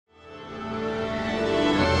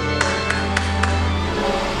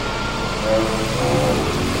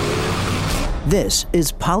This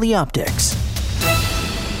is Polyoptics,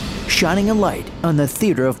 shining a light on the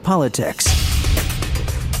theater of politics.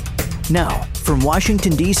 Now, from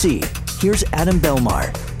Washington, D.C., here's Adam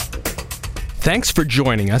Belmar. Thanks for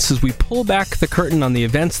joining us as we pull back the curtain on the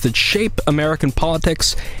events that shape American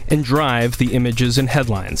politics and drive the images and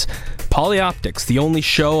headlines. Polyoptics, the only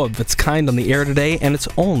show of its kind on the air today, and it's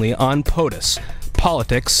only on POTUS,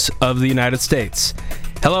 Politics of the United States.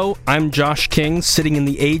 Hello, I'm Josh King, sitting in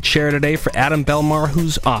the A chair today for Adam Belmar,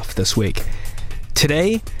 who's off this week.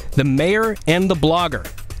 Today, the mayor and the blogger.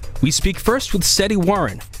 We speak first with Seti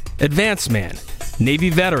Warren, advance man,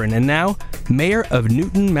 Navy veteran, and now mayor of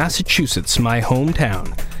Newton, Massachusetts, my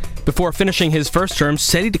hometown. Before finishing his first term,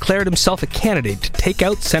 Seti declared himself a candidate to take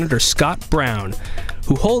out Senator Scott Brown,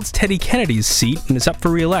 who holds Teddy Kennedy's seat and is up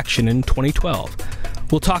for re-election in 2012.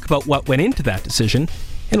 We'll talk about what went into that decision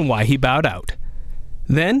and why he bowed out.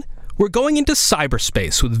 Then, we're going into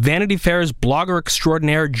cyberspace with Vanity Fair's blogger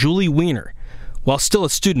extraordinaire Julie Weiner. While still a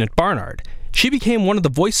student at Barnard, she became one of the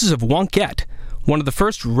voices of Wonkette, one of the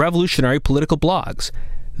first revolutionary political blogs.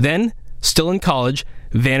 Then, still in college,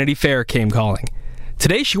 Vanity Fair came calling.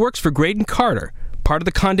 Today she works for Graydon Carter, part of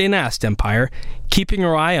the Condé Nast empire, keeping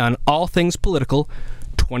her eye on all things political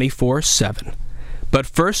 24/7. But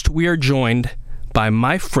first we are joined by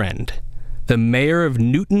my friend, the mayor of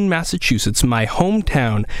Newton, Massachusetts, my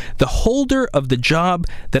hometown, the holder of the job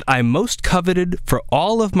that I most coveted for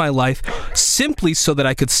all of my life, simply so that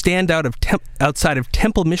I could stand outside of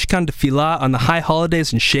Temple Mishkan Tefillah on the high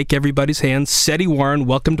holidays and shake everybody's hands. Seti Warren,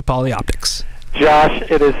 welcome to Polyoptics. Josh,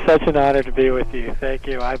 it is such an honor to be with you. Thank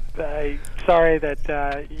you. I'm sorry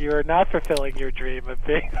that you're not fulfilling your dream of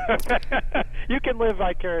being... You can live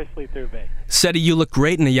vicariously through me. Seti, you look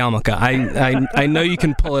great in a yarmulke. I know you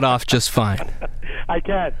can pull it off just fine. I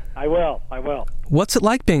can. I will. What's it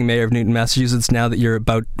like being mayor of Newton, Massachusetts, now that you're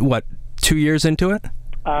about, 2 years into it?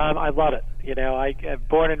 I love it. You know, I'm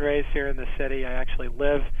born and raised here in the city. I actually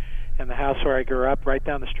live in the house where I grew up, right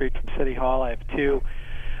down the street from City Hall. I have two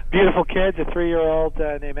beautiful kids, a 3-year-old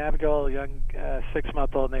named Abigail, a young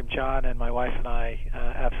 6-month-old named John, and my wife and I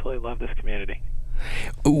absolutely love this community.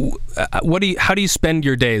 How do you spend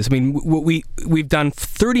your days? I mean, we've done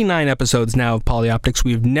 39 episodes now of Polyoptics.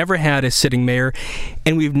 We've never had a sitting mayor,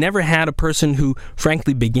 and we've never had a person who,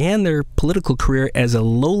 frankly, began their political career as a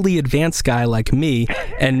lowly advanced guy like me,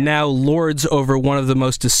 and now lords over one of the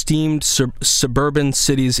most esteemed suburban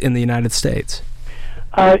cities in the United States.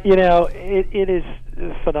 It is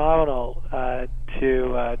phenomenal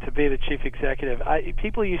to be the chief executive.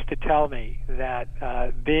 People used to tell me that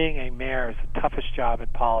being a mayor is the toughest job in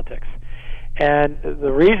politics, and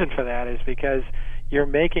the reason for that is because you're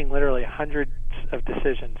making literally hundreds of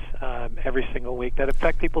decisions every single week that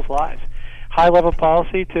affect people's lives. High-level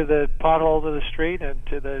policy to the pothole of the street and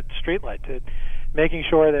to the streetlight, to making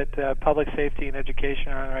sure that public safety and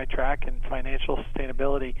education are on the right track and financial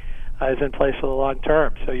sustainability is in place for the long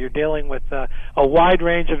term. So you're dealing with a wide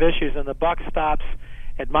range of issues, and the buck stops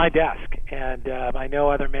at my desk. And I know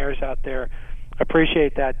other mayors out there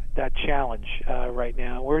appreciate that challenge right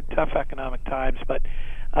now. We're in tough economic times, but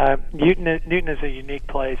Newton is a unique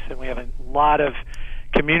place, and we have a lot of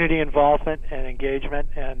community involvement and engagement.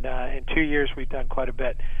 And in 2 years, we've done quite a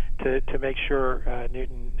bit to make sure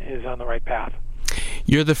Newton is on the right path.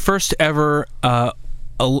 You're the first ever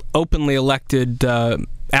openly elected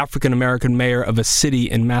African-American mayor of a city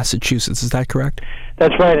in Massachusetts. Is that correct?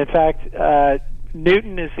 That's right. In fact,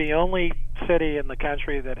 Newton is the only city in the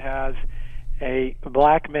country that has a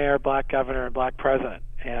black mayor, black governor, and black president.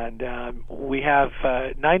 And we have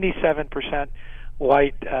 97%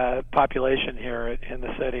 white population here in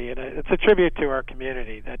the city. And it's a tribute to our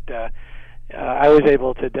community that I was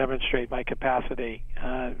able to demonstrate my capacity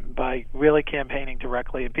by really campaigning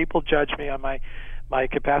directly. And people judge me on my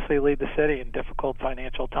capacity to lead the city in difficult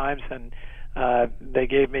financial times, and they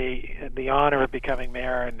gave me the honor of becoming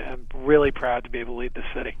mayor, and I'm really proud to be able to lead the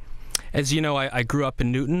city. As you know, I grew up in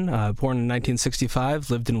Newton, born in 1965,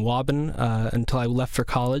 lived in Waban until I left for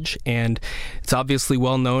college, and it's obviously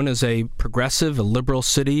well known as a progressive, a liberal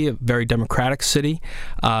city, a very democratic city,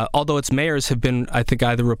 although its mayors have been, I think,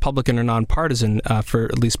 either Republican or nonpartisan for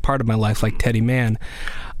at least part of my life, like Teddy Mann.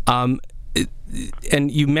 And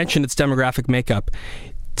you mentioned its demographic makeup.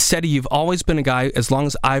 Seti, you've always been a guy, as long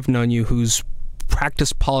as I've known you, who's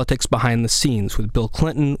practiced politics behind the scenes with Bill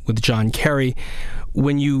Clinton, with John Kerry.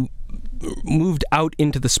 When you moved out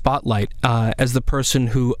into the spotlight as the person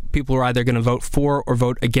who people are either going to vote for or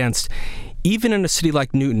vote against, even in a city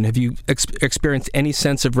like Newton, have you experienced any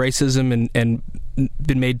sense of racism and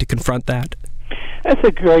been made to confront that? That's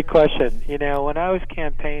a great question. You know, when I was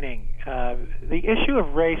campaigning, the issue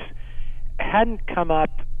of race hadn't come up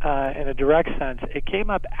in a direct sense. It came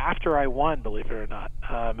up after I won, believe it or not.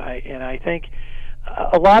 I think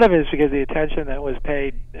a lot of it is because of the attention that was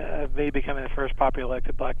paid me becoming the first popularly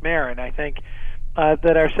elected black mayor, and I think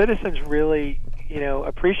that our citizens really,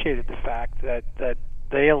 appreciated the fact that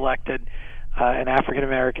they elected an African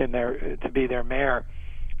American to be their mayor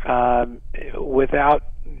without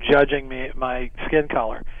judging my skin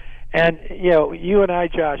color. And you and I,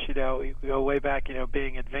 Josh, we go way back.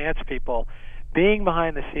 Being advanced people, being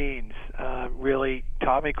behind the scenes really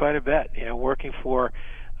taught me quite a bit. Working for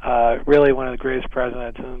really one of the greatest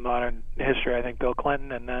presidents in modern history, I think Bill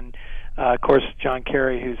Clinton, and then of course John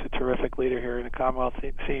Kerry, who's a terrific leader here in the Commonwealth,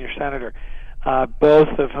 senior senator,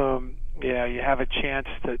 both of whom you have a chance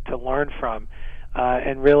to learn from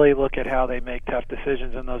and really look at how they make tough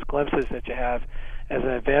decisions. And those glimpses that you have as an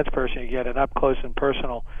advanced person, you get an up close and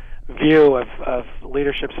personal view of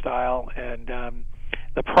leadership style and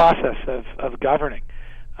the process of governing.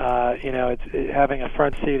 It's having a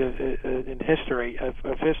front seat in history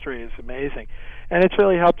of history is amazing, and it's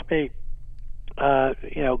really helped me,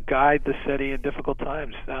 guide the city in difficult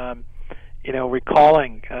times.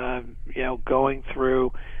 Recalling, going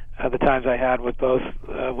through the times I had with both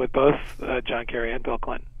John Kerry and Bill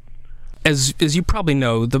Clinton. As you probably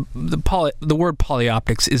know, the word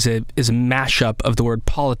polyoptics is a mashup of the word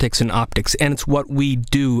politics and optics, and it's what we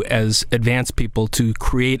do as advanced people to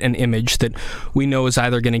create an image that we know is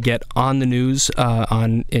either going to get on the news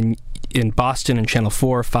in Boston and Channel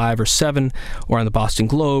 4, 5, or 7, or on the Boston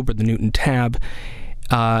Globe or the Newton Tab.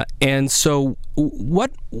 And so,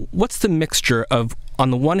 what's the mixture of,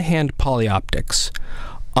 on the one hand, polyoptics,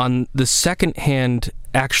 on the second hand,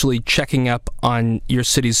 actually checking up on your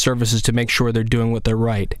city's services to make sure they're doing what they're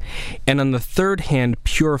right, and on the third hand,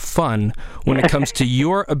 pure fun when it comes to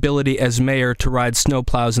your ability as mayor to ride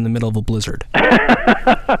snowplows in the middle of a blizzard?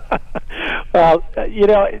 Well,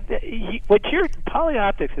 what your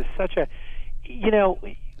polyoptics is such a,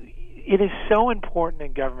 it is so important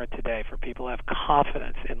in government today for people to have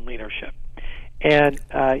confidence in leadership. And,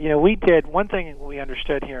 we did one thing we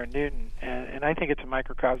understood here in Newton, and I think it's a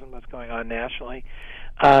microcosm of what's going on nationally.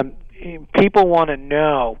 People want to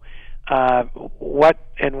know what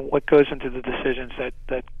goes into the decisions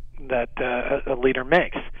that a leader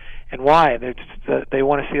makes and why. They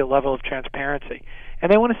want to see a level of transparency,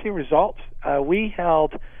 and they want to see results. We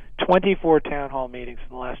held 24 town hall meetings in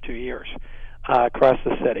the last 2 years across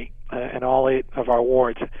the city in all 8 of our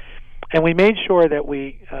wards. And we made sure that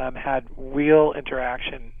we had real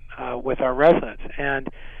interaction with our residents, and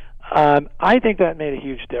I think that made a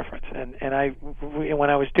huge difference. And when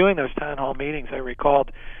I was doing those town hall meetings, I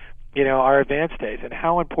recalled, our advanced days and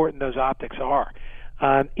how important those optics are.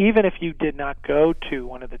 Even if you did not go to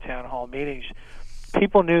one of the town hall meetings,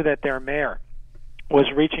 people knew that their mayor was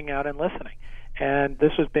reaching out and listening, and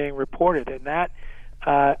this was being reported. And that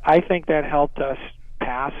I think that helped us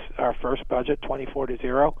pass our first budget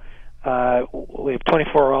 24-0. We have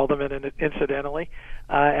 24 aldermen, incidentally,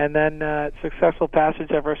 and then successful passage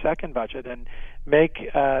of our second budget, and make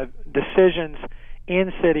decisions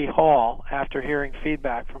in City Hall after hearing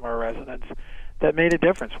feedback from our residents that made a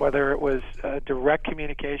difference, whether it was direct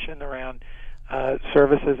communication around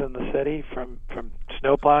services in the city, from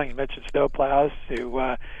snowplowing, you mentioned snowplows,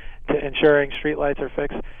 to ensuring streetlights are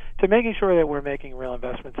fixed, to making sure that we're making real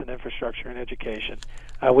investments in infrastructure and education,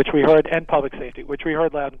 which we heard, and public safety, which we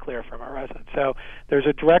heard loud and clear from our residents. So there's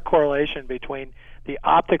a direct correlation between the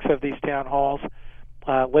optics of these town halls,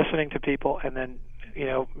 listening to people, and then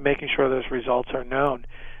making sure those results are known.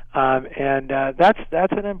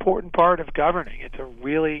 That's an important part of governing. It's a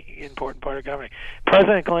really important part of governing.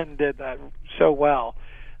 President Clinton did that so well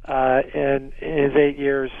in his 8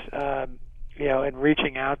 years. And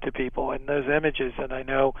reaching out to people, and those images, and I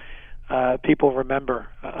know people remember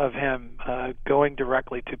of him going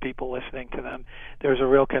directly to people, listening to them. There's a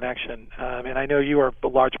real connection, and I know you are a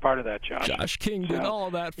large part of that, Josh. Josh King did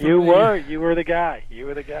all that for you me. You were the guy.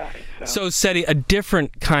 So, Seti, a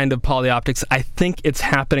different kind of polyoptics. I think it's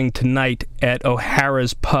happening tonight at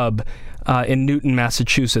O'Hara's Pub in Newton,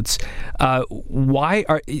 Massachusetts. Now,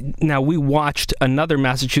 we watched another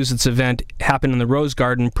Massachusetts event happen in the Rose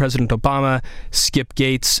Garden. President Obama, Skip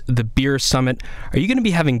Gates, the beer summit. Are you going to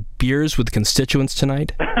be having beers with constituents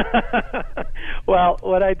tonight? Well,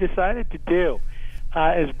 what I decided to do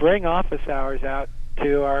is bring office hours out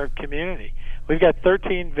to our community. We've got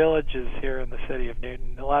 13 villages here in the city of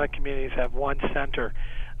Newton. A lot of communities have one center.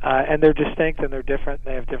 And they're distinct and they're different.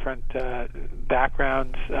 They have different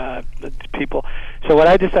backgrounds, people. So what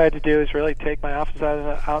I decided to do is really take my office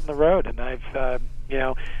out on the road, and I've,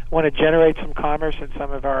 want to generate some commerce in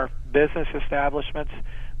some of our business establishments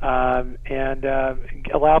and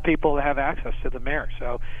allow people to have access to the mayor.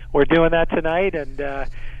 So we're doing that tonight, and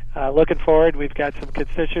looking forward. We've got some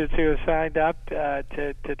constituents who have signed up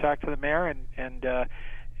to talk to the mayor, and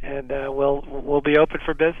we'll be open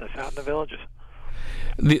for business out in the villages.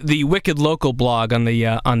 The Wicked Local blog on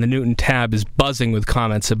the Newton tab is buzzing with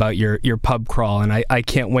comments about your pub crawl, and I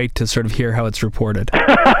can't wait to sort of hear how it's reported.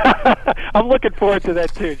 I'm looking forward to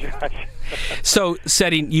that too, Josh. So,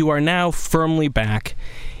 Seti, you are now firmly back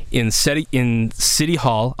in City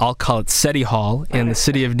Hall. I'll call it City Hall in the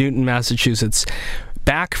city of Newton, Massachusetts.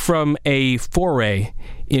 Back from a foray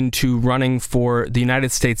into running for the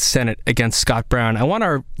United States Senate against Scott Brown. I want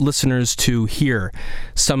our listeners to hear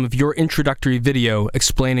some of your introductory video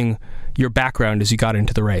explaining your background as you got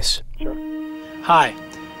into the race. Sure. Hi,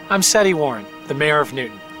 I'm Seti Warren, the mayor of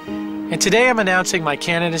Newton, and today I'm announcing my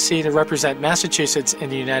candidacy to represent Massachusetts in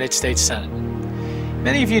the United States Senate.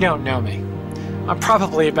 Many of you don't know me. I'm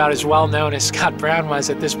probably about as well known as Scott Brown was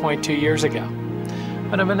at this point 2 years ago.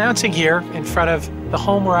 But I'm announcing here in front of the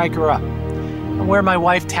home where I grew up, and where my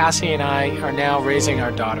wife Tassie and I are now raising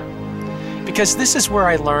our daughter. Because this is where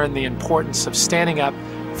I learned the importance of standing up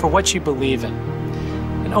for what you believe in.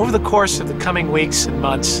 And over the course of the coming weeks and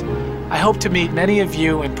months, I hope to meet many of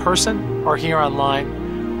you in person or here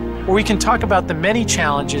online, where we can talk about the many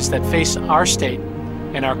challenges that face our state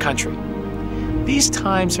and our country. These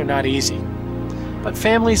times are not easy, but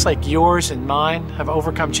families like yours and mine have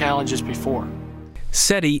overcome challenges before.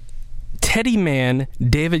 Seti, Teddy Mann,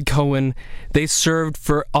 David Cohen, they served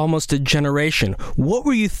for almost a generation. What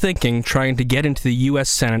were you thinking trying to get into the U.S.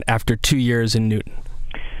 Senate after 2 years in Newton?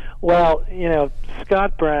 Well,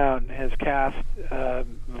 Scott Brown has cast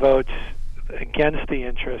votes against the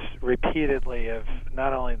interests repeatedly of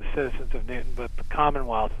not only the citizens of Newton, but the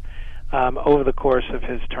Commonwealth over the course of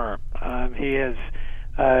his term. He has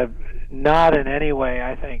not in any way,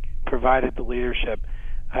 I think, provided the leadership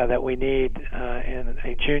that we need in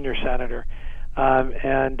a junior senator.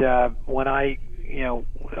 When I,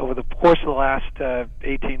 over the course of the last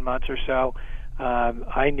 18 months or so,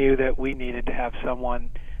 I knew that we needed to have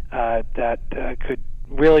someone that could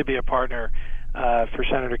really be a partner for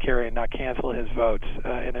Senator Kerry and not cancel his votes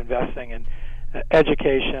in investing in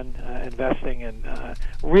education, investing in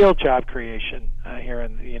real job creation here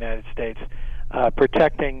in the United States,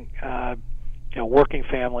 protecting working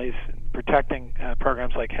families, protecting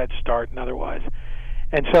programs like Head Start and otherwise.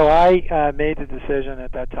 And so I made the decision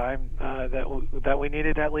at that time that we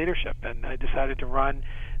needed that leadership, and I decided to run.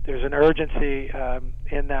 There's an urgency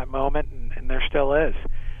in that moment, and there still is.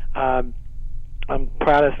 I'm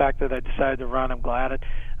proud of the fact that I decided to run. I'm glad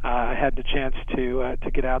I had the chance to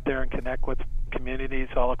get out there and connect with communities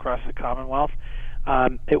all across the Commonwealth.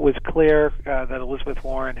 It was clear that Elizabeth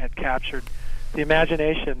Warren had captured the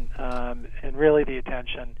imagination and really the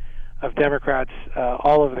attention of Democrats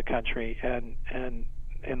all over the country and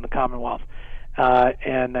in the Commonwealth,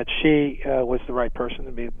 and that she was the right person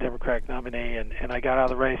to be the Democratic nominee. And I got out of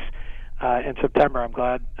the race in September. I'm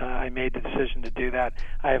glad I made the decision to do that.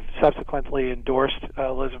 I have subsequently endorsed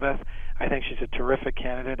Elizabeth. I think she's a terrific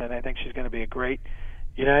candidate, and I think she's going to be a great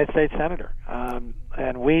United States senator.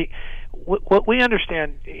 And what we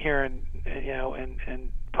understand here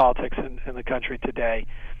in politics in the country today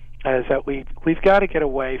is that we've got to get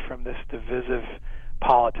away from this divisive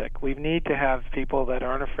politic. We need to have people that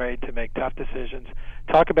aren't afraid to make tough decisions,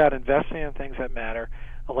 talk about investing in things that matter,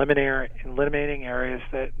 eliminating areas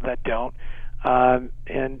that don't,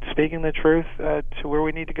 and speaking the truth to where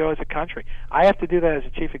we need to go as a country. I have to do that as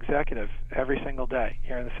a chief executive every single day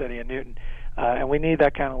here in the city of Newton, and we need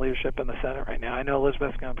that kind of leadership in the Senate right now. I know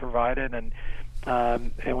Elizabeth's going to provide it, and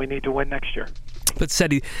we need to win next year. But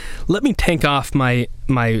Seti, let me take off my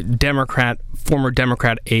former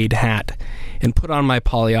Democrat aide hat and put on my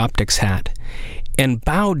Polyoptics hat and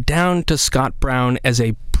bow down to Scott Brown as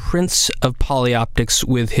a prince of Polyoptics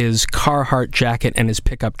with his Carhartt jacket and his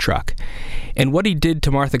pickup truck. And what he did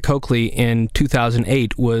to Martha Coakley in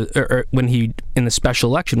 2008 was, or when he in the special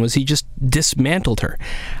election, was he just dismantled her.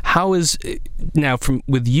 How is now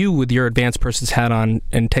with your advanced person's hat on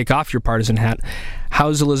and take off your partisan hat? How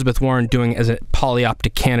is Elizabeth Warren doing as a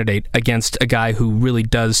Polyoptic candidate against a guy who really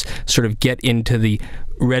does sort of get into the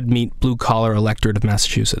red meat, blue collar electorate of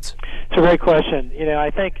Massachusetts? It's a great question. I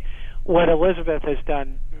think what Elizabeth has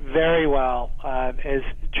done very well is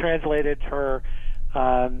translated her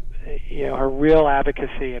her real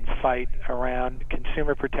advocacy and fight around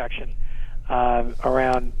consumer protection,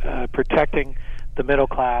 around protecting the middle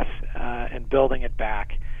class and building it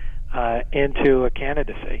back into a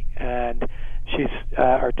candidacy. And she's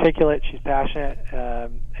articulate, she's passionate,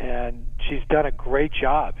 and she's done a great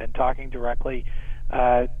job in talking directly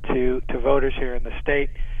to voters here in the state,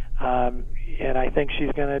 and I think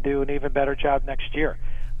she's going to do an even better job next year.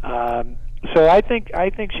 So I think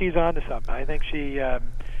she's onto something. I think she, I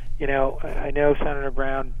know Senator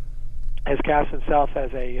Brown has cast himself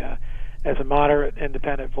as a moderate,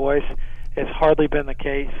 independent voice. It's hardly been the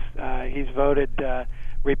case. He's voted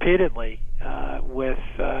repeatedly with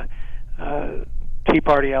Tea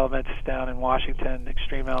Party elements down in Washington,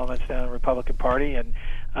 extreme elements down in the Republican Party, and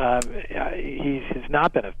he's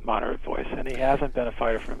not been a moderate voice, and he hasn't been a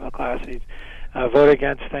fighter for the middle class. He's voted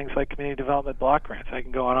against things like community development block grants. I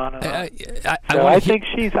can go on and on. I think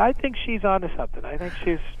she's onto something. I think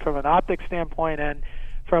she's, from an optics standpoint and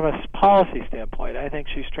from a policy standpoint, I think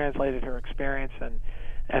she's translated her experience and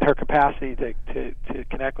her capacity to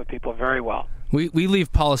connect with people very well. We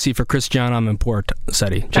leave policy for Christiane Amanpour,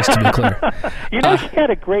 Seti, just to be clear. She had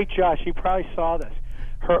a great job. You probably saw this.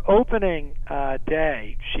 Her opening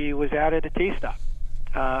day, she was out at a tea stop.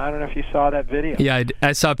 I don't know if you saw that video. Yeah,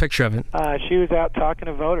 I saw a picture of it. She was out talking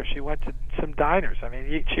to voters. She went to some diners. I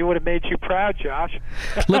mean, she would have made you proud, Josh.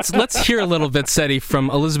 Let's hear a little bit, Seti, from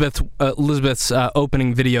Elizabeth's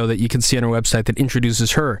opening video that you can see on her website that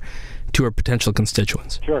introduces her to her potential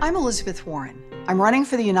constituents. Sure. I'm Elizabeth Warren. I'm running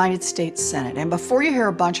for the United States Senate, and before you hear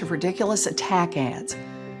a bunch of ridiculous attack ads,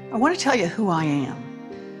 I want to tell you who I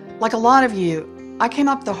am. Like a lot of you, I came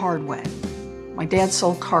up the hard way. My dad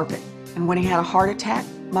sold carpet, and when he had a heart attack,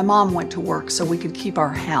 my mom went to work so we could keep our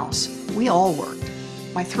house. We all worked.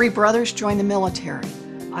 My 3 brothers joined the military.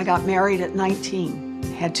 I got married at 19,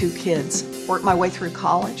 had 2 kids, worked my way through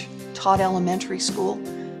college, taught elementary school,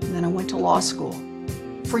 and then I went to law school.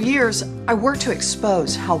 For years, I worked to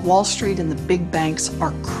expose how Wall Street and the big banks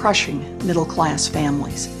are crushing middle-class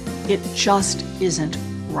families. It just isn't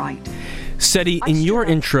right. Seti, in your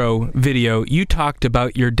intro video, you talked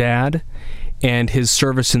about your dad and his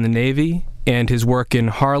service in the Navy and his work in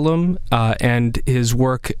Harlem and his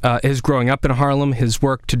growing up in Harlem, his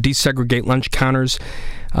work to desegregate lunch counters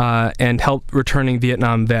and help returning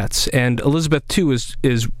Vietnam vets. And Elizabeth, too,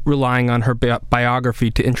 is relying on her biography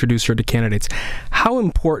to introduce her to candidates. How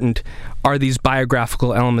important are these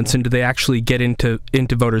biographical elements, and do they actually get into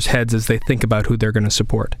voters' heads as they think about who they're going to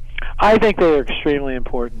support? I think they are extremely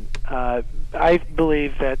important. I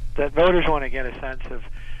believe that voters want to get a sense of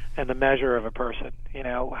and the measure of a person.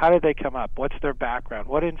 How did they come up? What's their background?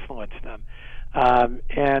 What influenced them?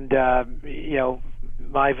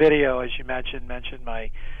 My video, as you mentioned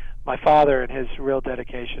my father and his real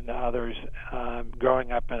dedication to others,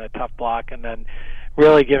 growing up in a tough block, and then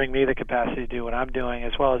really giving me the capacity to do what I'm doing,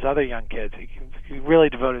 as well as other young kids. He really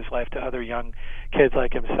devoted his life to other young kids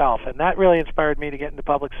like himself, and that really inspired me to get into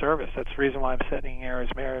public service. That's the reason why I'm sitting here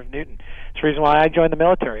as mayor of Newton. It's the reason why I joined the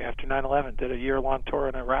military after 9/11, did a year-long tour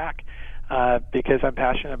in Iraq, because I'm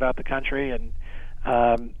passionate about the country and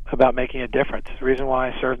about making a difference. The reason why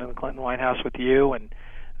I served in the Clinton White House with you and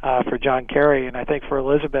for John Kerry, and I think for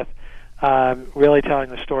Elizabeth, really telling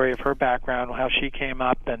the story of her background, how she came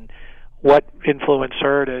up, and what influenced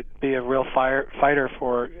her to be a real fighter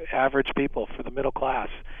for average people, for the middle class,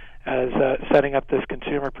 as setting up this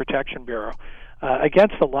Consumer Protection Bureau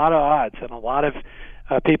against a lot of odds and a lot of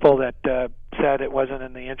people that said it wasn't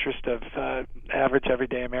in the interest of average,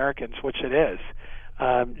 everyday Americans, which it is.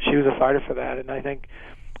 She was a fighter for that, and I think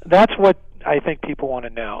that's what I think people want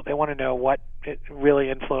to know. They want to know what it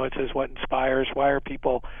really influences, what inspires, why are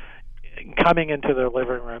people coming into their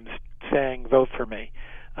living rooms saying, vote for me.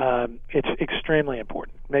 It's extremely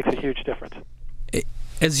important. It makes a huge difference.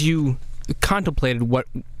 As you contemplated what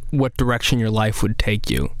direction your life would take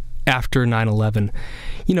you after 9/11,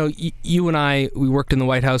 you and I, we worked in the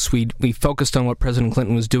White House. We focused on what President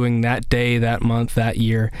Clinton was doing that day, that month, that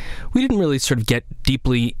year. We didn't really sort of get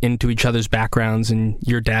deeply into each other's backgrounds and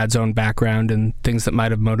your dad's own background and things that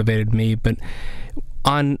might have motivated me. But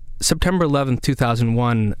on September 11th,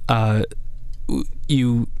 2001,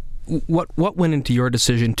 what went into your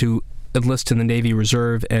decision to enlist in the Navy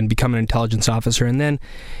Reserve and become an intelligence officer? And then,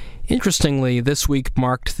 interestingly, this week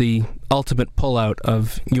marked the ultimate pullout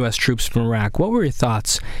of U.S. troops from Iraq. What were your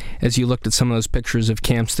thoughts as you looked at some of those pictures of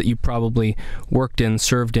camps that you probably worked in,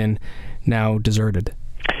 served in, now deserted?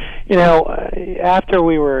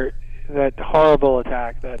 After that horrible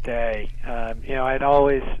attack that day, I'd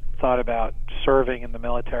always thought about serving in the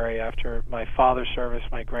military after my father's service,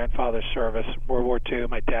 my grandfather's service, World War II,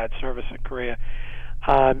 my dad's service in Korea.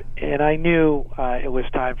 And I knew it was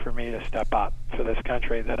time for me to step up for this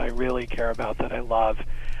country that I really care about, that I love,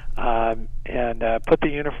 and put the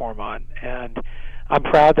uniform on. And I'm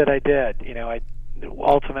proud that I did. I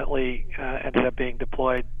ultimately ended up being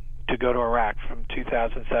deployed to go to Iraq from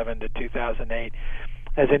 2007 to 2008.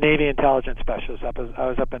 as a Navy intelligence specialist. I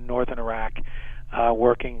was up in northern Iraq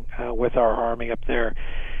working with our Army up there.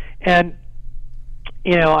 And,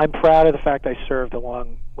 I'm proud of the fact I served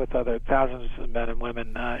along with other thousands of men and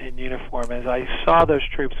women in uniform as I saw those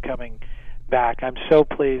troops coming back. I'm so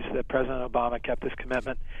pleased that President Obama kept his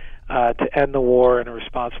commitment to end the war in a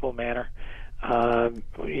responsible manner. I'm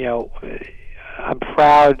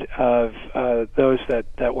proud of those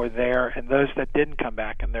that were there and those that didn't come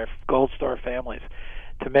back and their Gold Star families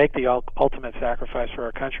to make the ultimate sacrifice for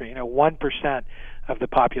our country. 1% of the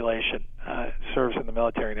population serves in the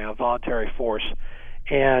military now, voluntary force.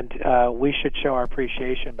 And we should show our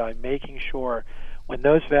appreciation by making sure when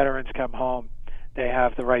those veterans come home, they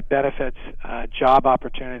have the right benefits, job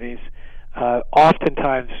opportunities.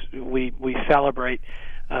 Oftentimes, we celebrate,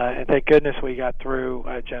 and thank goodness we got through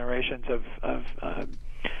generations of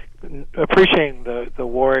appreciating the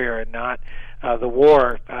warrior and not the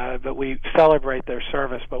war, but we celebrate their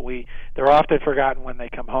service, but they're often forgotten when they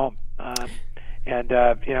come home.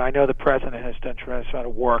 I know the President has done a tremendous amount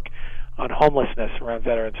of work on homelessness around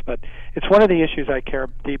veterans, but it's one of the issues I care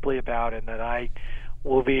deeply about and that I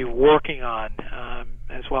will be working on,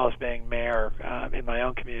 as well as being mayor in my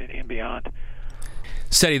own community and beyond.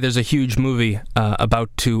 Seti, there's a huge movie about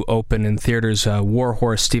to open in theaters, War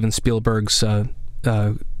Horse, Steven Spielberg's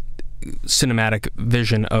cinematic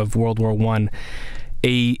vision of World War I.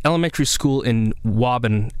 A elementary school in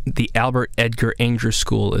Waban, the Albert Edgar Ainger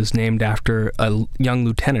School, is named after a young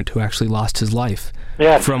lieutenant who actually lost his life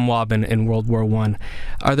from Waban in World War I.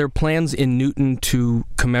 Are there plans in Newton to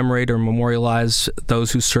commemorate or memorialize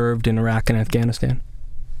those who served in Iraq and Afghanistan?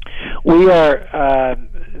 We are.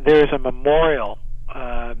 There's a memorial.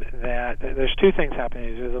 There's two things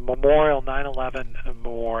happening. There's a memorial, 9/11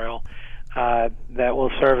 memorial, that will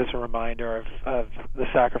serve as a reminder of the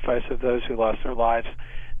sacrifice of those who lost their lives,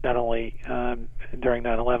 not only during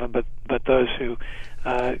 9/11, but those who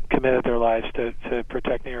committed their lives to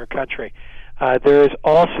protecting our country. There is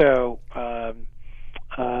also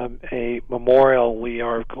a memorial we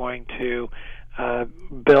are going to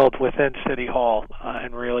build within City Hall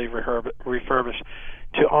and really refurbish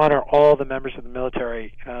to honor all the members of the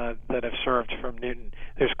military that have served from Newton.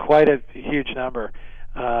 There's quite a huge number.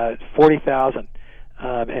 40,000,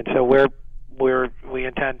 and so we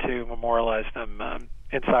intend to memorialize them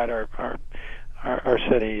inside our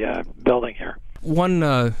city building here. One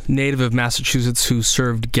native of Massachusetts who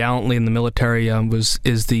served gallantly in the military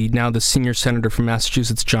is now the senior senator from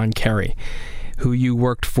Massachusetts, John Kerry, who you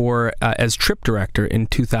worked for as trip director in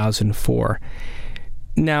 2004.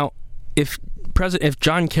 Now, if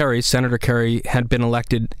John Kerry, Senator Kerry, had been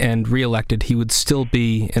elected and re-elected, he would still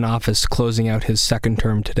be in office closing out his second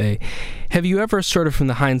term today. Have you ever, sort of from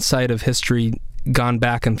the hindsight of history, gone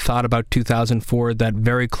back and thought about 2004, that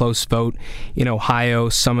very close vote in Ohio,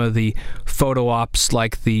 some of the photo ops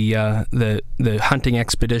like the hunting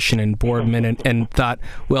expedition in Boardman, and thought,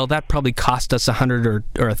 well, that probably cost us 100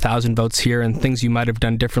 or 1,000 votes here, and things you might have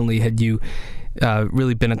done differently had you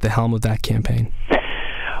really been at the helm of that campaign?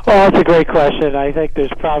 Well, that's a great question. I think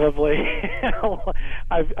there's probably,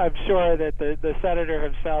 I'm sure that the senator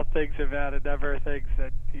himself thinks about a number of things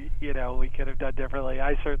that, we could have done differently.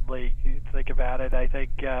 I certainly think about it. I think,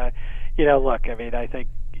 look, I think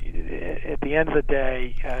at the end of the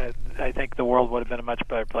day, I think the world would have been a much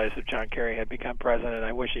better place if John Kerry had become president.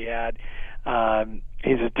 I wish he had.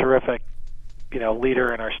 He's a terrific,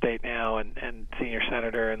 leader in our state now and senior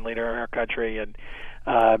senator and leader in our country. And,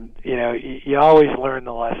 you always learn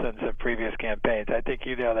the lessons of previous campaigns. I think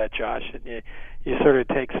you know that, Josh, and you sort of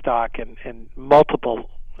take stock in multiple,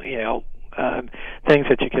 things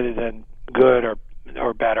that you could have done good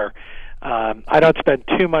or better. I don't spend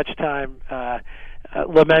too much time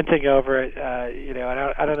lamenting over it. I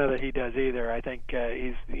don't know that he does either. I think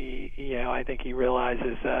I think he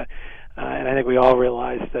realizes, and I think we all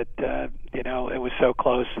realize that it was so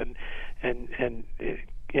close and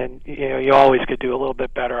you always could do a little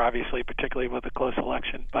bit better, obviously, particularly with a close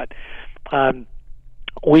election. But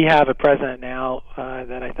we have a president now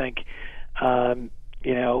that I think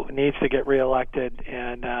needs to get reelected,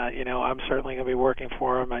 and I'm certainly going to be working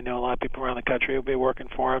for him. I know a lot of people around the country will be working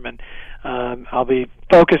for him, and I'll be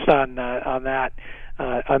focused on that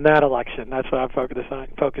election. That's what I'm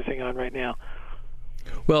focusing on right now.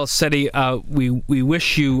 Well, Seti, we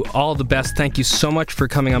wish you all the best. Thank you so much for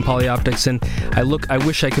coming on Polyoptics, and I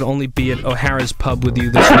wish I could only be at O'Hara's Pub with you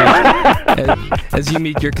this week as you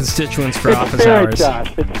meet your constituents for office hours.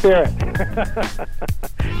 Josh. It's spirit.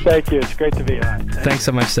 Thank you. It's great to be on. Thanks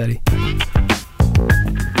so much, Seti.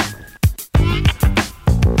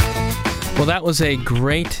 Well, that was a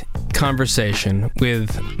great conversation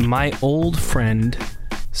with my old friend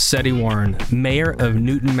Seti Warren, mayor of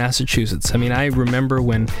Newton, Massachusetts. I mean, I remember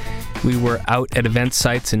when we were out at event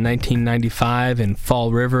sites in 1995 in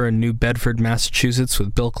Fall River in New Bedford, Massachusetts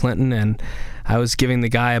with Bill Clinton, and I was giving the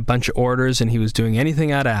guy a bunch of orders and he was doing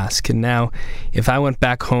anything I'd ask. And now, if I went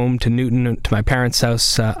back home to Newton, to my parents'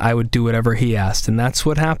 house, I would do whatever he asked. And that's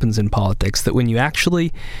what happens in politics, that when you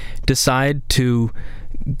actually decide to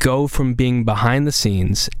go from being behind the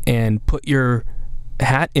scenes and put your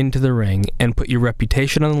hat into the ring and put your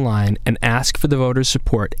reputation on the line and ask for the voters'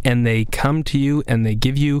 support, and they come to you and they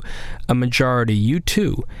give you a majority, you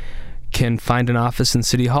too can find an office in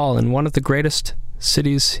City Hall in one of the greatest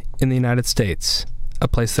cities in the United States, a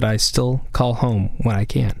place that I still call home when I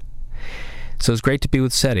can. So it's great to be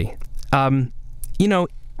with Seti.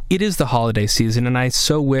 It is the holiday season, and I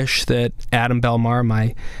so wish that Adam Belmar,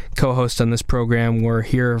 my co-host on this program, were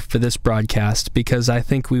here for this broadcast, because I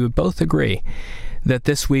think we would both agree that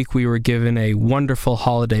this week we were given a wonderful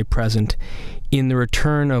holiday present in the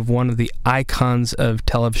return of one of the icons of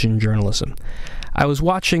television journalism. I was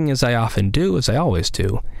watching, as I often do, as I always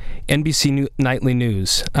do, NBC Nightly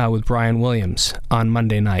News with Brian Williams on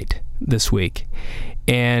Monday night this week.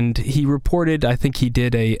 And he reported, I think he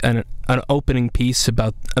did an opening piece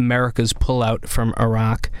about America's pullout from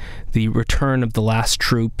Iraq, the return of the last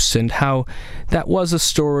troops, and how that was a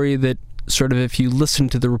story that sort of, if you listen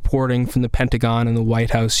to the reporting from the Pentagon and the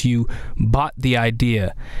White House, you bought the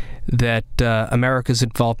idea that America's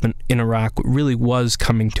involvement in Iraq really was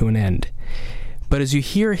coming to an end. But as you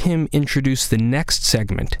hear him introduce the next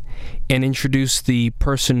segment and introduce the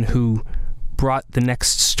person who brought the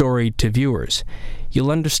next story to viewers,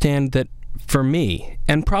 you'll understand that for me,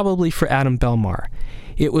 and probably for Adam Belmar,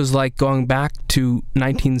 it was like going back to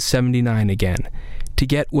 1979 again to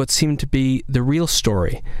get what seemed to be the real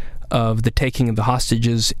story of the taking of the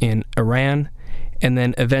hostages in Iran, and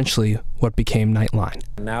then eventually what became Nightline.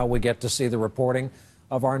 Now we get to see the reporting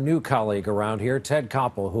of our new colleague around here, Ted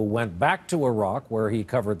Koppel, who went back to Iraq, where he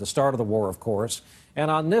covered the start of the war, of course,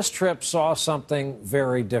 and on this trip saw something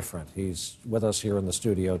very different. He's with us here in the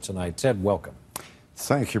studio tonight. Ted, welcome.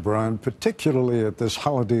 Thank you, Brian. Particularly at this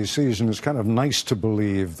holiday season, it's kind of nice to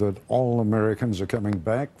believe that all Americans are coming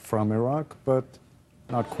back from Iraq, but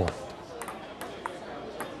not quite.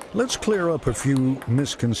 Let's clear up a few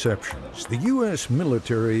misconceptions. The U.S.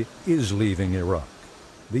 military is leaving Iraq.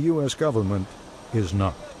 The U.S. government is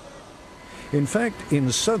not. In fact,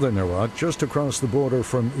 in southern Iraq, just across the border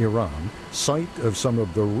from Iran, site of some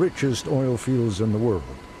of the richest oil fields in the world,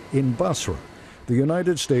 in Basra, the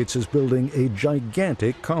United States is building a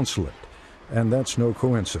gigantic consulate. And that's no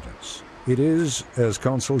coincidence. It is, as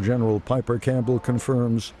Consul General Piper Campbell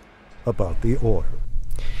confirms, about the oil.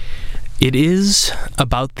 It is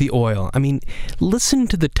about the oil. I mean, listen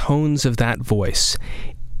to the tones of that voice.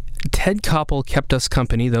 Ted Koppel kept us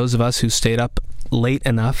company, those of us who stayed up late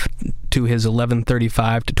enough to his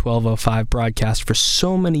 11:35 to 12:05 broadcast for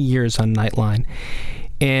so many years on Nightline.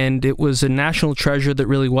 And it was a national treasure that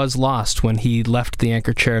really was lost when he left the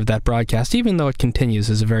anchor chair of that broadcast. Even though it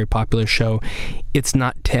continues as a very popular show, it's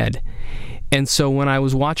not Ted. And so when I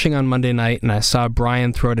was watching on Monday night and I saw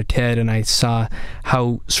Brian throw to Ted, and I saw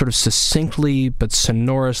how sort of succinctly but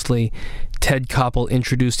sonorously Ted Koppel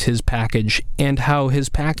introduced his package, and how his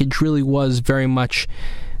package really was very much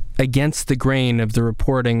against the grain of the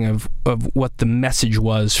reporting of what the message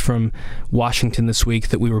was from Washington this week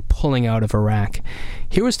that we were pulling out of Iraq.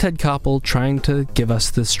 Here was Ted Koppel trying to give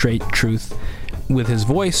us the straight truth with his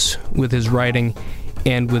voice, with his writing,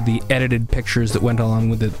 and with the edited pictures that went along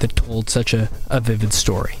with it that told such a vivid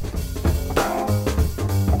story.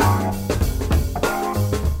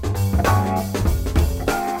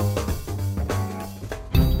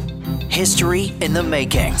 History in the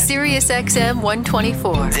making. Sirius XM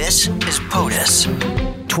 124. This is POTUS.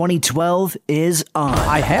 2012 is on.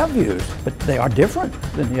 I have views, but they are different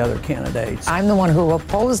than the other candidates. I'm the one who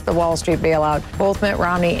opposed the Wall Street bailout. Both Mitt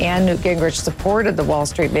Romney and Newt Gingrich supported the Wall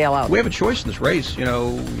Street bailout. We have a choice in this race. You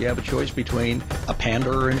know, you have a choice between a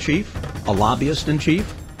panderer-in-chief, a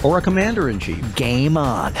lobbyist-in-chief, or a commander-in-chief. Game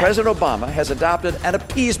on. President Obama has adopted an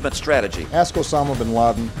appeasement strategy. Ask Osama bin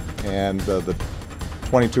Laden and the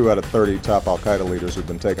 22 out of 30 top al-Qaeda leaders who've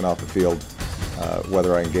been taken off the field,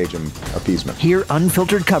 whether I engage in appeasement. Hear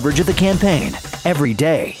unfiltered coverage of the campaign every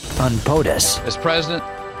day on POTUS. As president,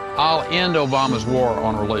 I'll end Obama's war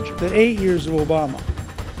on religion. The 8 years of Obama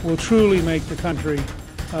will truly make the country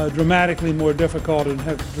dramatically more difficult and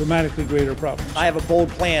have dramatically greater problems. I have a bold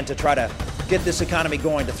plan to try to get this economy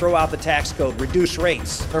going, to throw out the tax code, reduce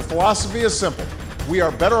rates. Their philosophy is simple. We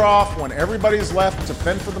are better off when everybody's left to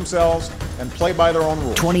fend for themselves and play by their own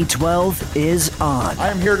rules. 2012 is on. I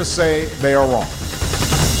am here to say they are wrong.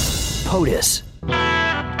 POTUS.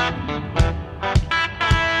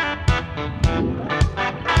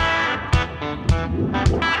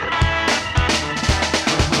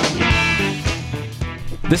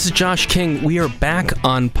 This is Josh King. We are back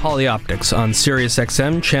on Polyoptics on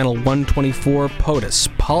SiriusXM, channel 124, POTUS,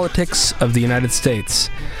 Politics of the United States.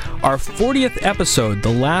 Our 40th episode,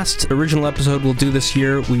 the last original episode we'll do this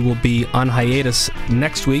year. We will be on hiatus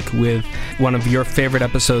next week with one of your favorite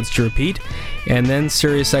episodes to repeat. And then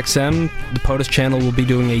SiriusXM, the POTUS channel, will be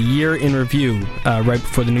doing a year in review right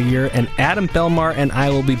before the new year. And Adam Belmar and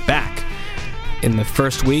I will be back in the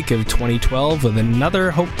first week of 2012 with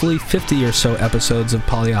another, hopefully 50 or so episodes of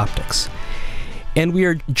Polyoptics. And we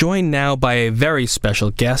are joined now by a very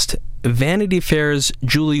special guest, Vanity Fair's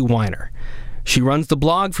Julie Weiner. She runs the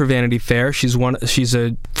blog for Vanity Fair. She's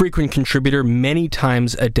a frequent contributor many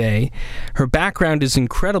times a day. Her background is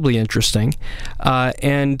incredibly interesting.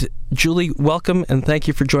 And Julie, welcome, and thank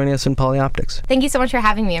you for joining us in Polyoptics. Thank you so much for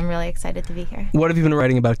having me. I'm really excited to be here. What have you been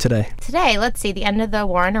writing about today? Today, let's see, the end of the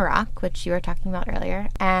war in Iraq, which you were talking about earlier.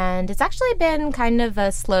 And it's actually been kind of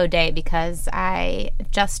a slow day because I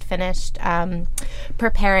just finished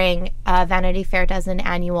preparing Vanity Fair does an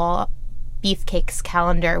annual Beefcakes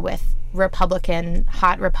calendar with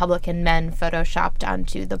hot Republican men photoshopped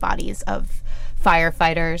onto the bodies of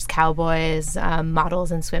firefighters, cowboys,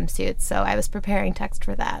 models in swimsuits. So I was preparing text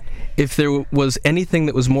for that. If there was anything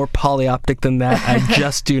that was more polyoptic than that, I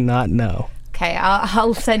just do not know. Okay,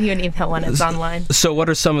 I'll send you an email when it's online. So what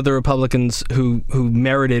are some of the Republicans who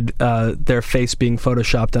merited their face being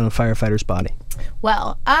photoshopped on a firefighter's body?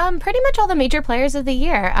 Well, pretty much all the major players of the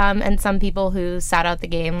year, and some people who sat out the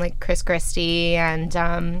game, like Chris Christie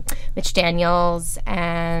and Mitch Daniels,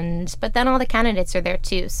 but then all the candidates are there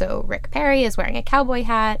too. So Rick Perry is wearing a cowboy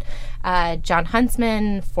hat, John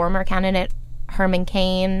Huntsman, former candidate Herman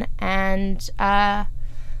Cain, and Mitch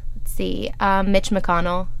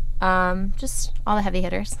McConnell. Just all the heavy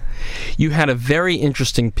hitters. You had a very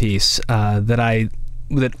interesting piece that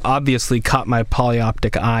obviously caught my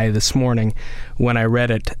polyoptic eye this morning when I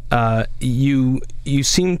read it. You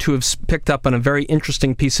seem to have picked up on a very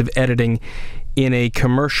interesting piece of editing in a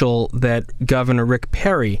commercial that Governor Rick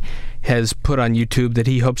Perry has put on YouTube that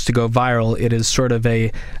he hopes to go viral. It is sort of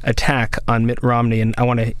a attack on Mitt Romney, and I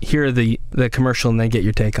want to hear the commercial and then get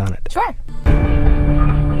your take on it. Sure.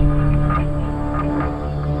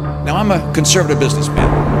 Now, I'm a conservative businessman.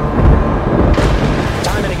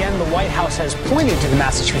 Time and again, the White House has pointed to the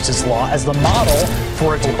Massachusetts law as the model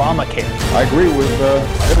for its Obamacare. I agree with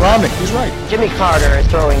Mitt Romney. He's right. Jimmy Carter is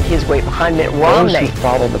throwing his weight behind Mitt Romney. Those who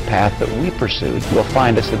follow the path that we pursued will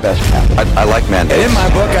find us the best path. I like mandates. In my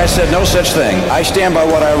book, I said no such thing. I stand by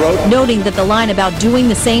what I wrote. Noting that the line about doing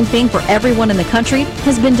the same thing for everyone in the country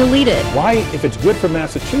has been deleted. Why, if it's good for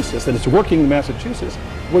Massachusetts and it's working in Massachusetts,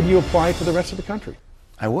 would you apply it to the rest of the country?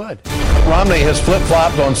 I would. Romney has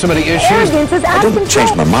flip-flopped on so many issues. I didn't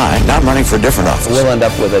change my mind. Now I'm running for a different office. We'll end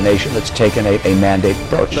up with a nation that's taken a mandate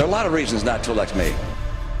approach. There are a lot of reasons not to elect me.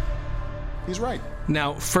 He's right.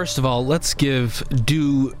 Now, first of all, let's give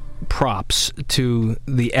due props to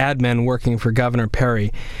the ad men working for Governor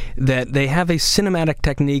Perry, that they have a cinematic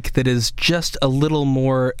technique that is just a little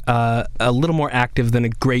more active than a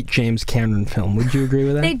great James Cameron film. Would you agree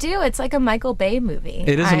with that? They do. It's like a Michael Bay movie.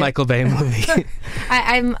 It is a Michael Bay movie.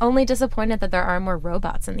 I'm only disappointed that there are more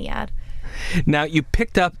robots in the ad. Now, you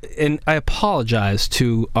picked up, and I apologize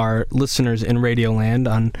to our listeners in Radioland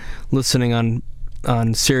on listening on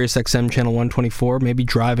SiriusXM channel 124, maybe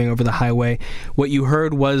driving over the highway. What you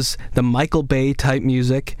heard was the Michael Bay type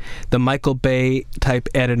music, the Michael Bay type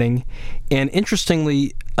editing, and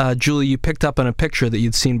interestingly, Julie, you picked up on a picture that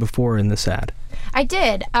you'd seen before in this ad. I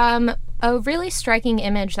did. A really striking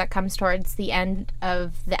image that comes towards the end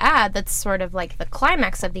of the ad, that's sort of like the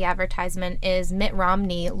climax of the advertisement, is Mitt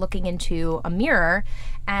Romney looking into a mirror,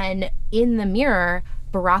 and in the mirror,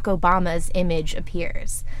 Barack Obama's image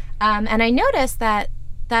appears. And I noticed that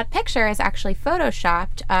that picture is actually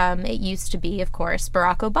photoshopped. It used to be, of course,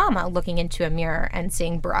 Barack Obama looking into a mirror and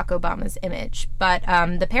seeing Barack Obama's image. But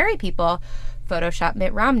the Perry people photoshopped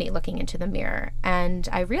Mitt Romney looking into the mirror. And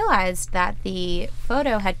I realized that the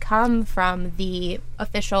photo had come from the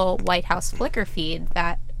official White House Flickr feed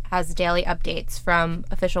that has daily updates from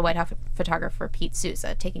official White House photographer Pete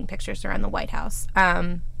Souza taking pictures around the White House.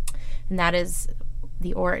 And that is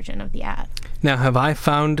the origin of the ad. Now, have I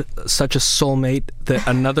found such a soulmate that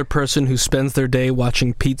another person who spends their day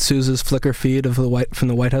watching Pete Souza's Flickr feed of from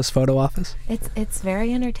the White House photo office? It's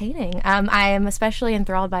very entertaining. I am especially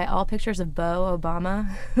enthralled by all pictures of Beau Obama,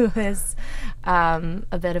 who is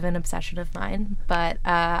a bit of an obsession of mine, but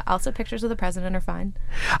also pictures of the president are fine.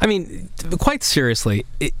 I mean, quite seriously,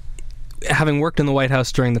 having worked in the White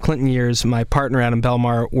House during the Clinton years, my partner Adam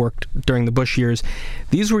Belmar worked during the Bush years.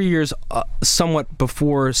 These were years somewhat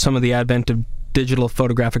before some of the advent of digital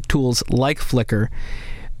photographic tools like Flickr,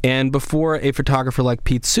 and before a photographer like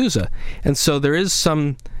Pete Souza. And so there is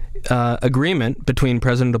some agreement between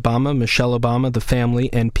President Obama, Michelle Obama, the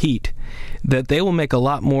family, and Pete that they will make a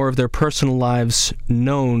lot more of their personal lives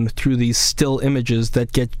known through these still images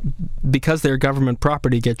that get, because they're government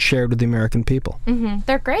property, get shared with the American people. Mm-hmm.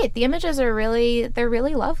 They're great. The images are they're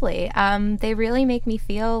really lovely. They really make me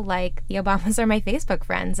feel like the Obamas are my Facebook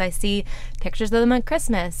friends. I see pictures of them at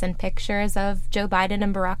Christmas and pictures of Joe Biden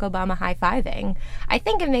and Barack Obama high-fiving. I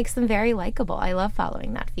think it makes them very likable. I love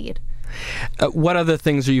following that feed. What other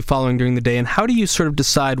things are you following during the day, and how do you sort of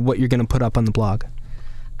decide what you're going to put up on the blog?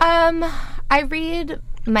 I read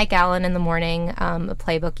Mike Allen in the morning, a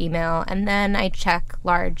playbook email, and then I check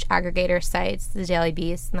large aggregator sites, the Daily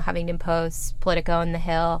Beast and the Huffington Post, Politico and The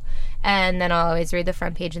Hill, and then I'll always read the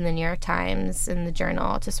front page in the New York Times and the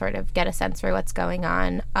Journal to sort of get a sense for what's going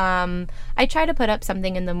on. I try to put up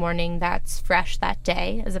something in the morning that's fresh that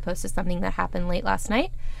day, as opposed to something that happened late last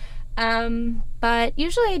night. But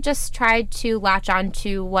usually I just try to latch on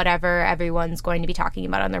to whatever everyone's going to be talking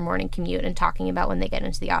about on their morning commute and talking about when they get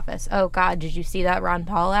into the office. Oh, God, did you see that Ron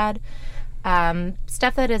Paul ad?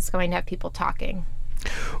 Stuff that is going to have people talking.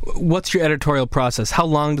 What's your editorial process? How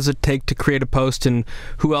long does it take to create a post, and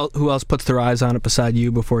who else puts their eyes on it beside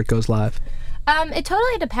you before it goes live? It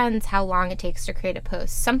totally depends how long it takes to create a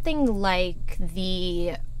post. Something like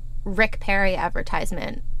the Rick Perry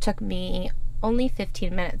advertisement took me only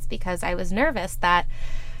 15 minutes because I was nervous that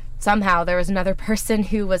somehow there was another person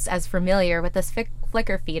who was as familiar with this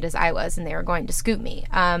Flickr feed as I was, and they were going to scoop me.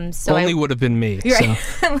 So only would have been me. Right,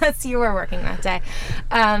 so. Unless you were working that day.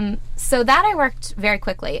 So that I worked very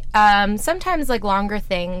quickly. Sometimes like longer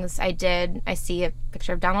things I see a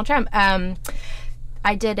picture of Donald Trump.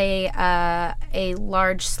 I did a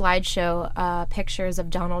large slideshow, pictures of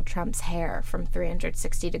Donald Trump's hair from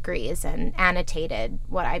 360 degrees, and annotated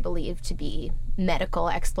what I believe to be medical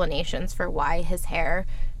explanations for why his hair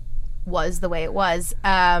was the way it was.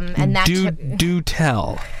 And that do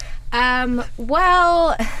tell.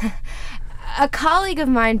 Well, a colleague of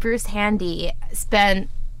mine, Bruce Handy, spent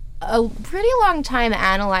a pretty long time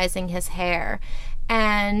analyzing his hair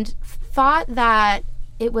and thought that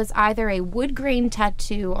it was either a wood grain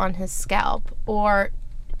tattoo on his scalp or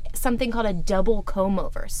something called a double comb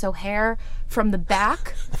over. So hair from the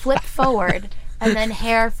back flipped forward, and then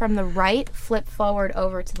hair from the right flipped forward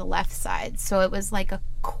over to the left side. So it was like a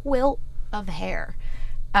quilt of hair.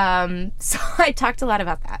 So I talked a lot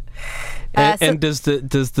about that. And does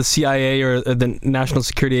the CIA or the National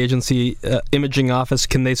Security Agency imaging office,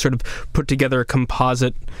 can they sort of put together a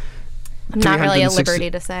composite? I'm not really at liberty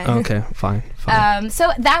to say. Okay, fine.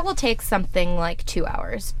 So that will take something like 2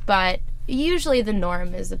 hours, but usually the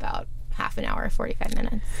norm is about half an hour, 45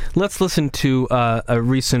 minutes. Let's listen to a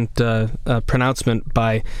recent pronouncement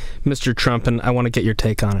by Mr. Trump, and I want to get your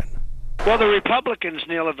take on it. Well, the Republicans,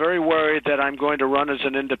 Neil, are very worried that I'm going to run as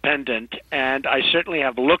an independent, and I certainly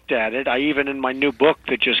have looked at it. I even, in my new book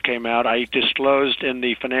that just came out, I disclosed in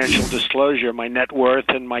the financial disclosure my net worth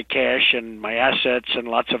and my cash and my assets and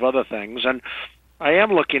lots of other things. And I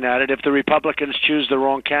am looking at it if the Republicans choose the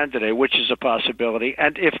wrong candidate, which is a possibility,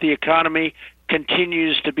 and if the economy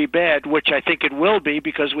continues to be bad, which I think it will be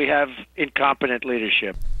because we have incompetent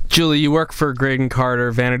leadership. Julie, you work for Graydon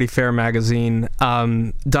Carter, Vanity Fair magazine.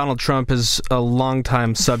 Donald Trump is a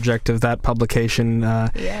longtime subject of that publication,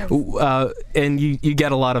 yes. And you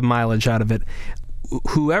get a lot of mileage out of it.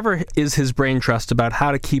 Whoever is his brain trust about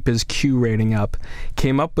how to keep his Q rating up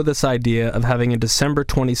came up with this idea of having a December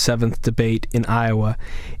 27th debate in Iowa,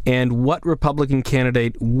 and what Republican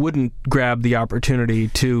candidate wouldn't grab the opportunity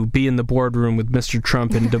to be in the boardroom with Mr.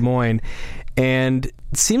 Trump in Des Moines? And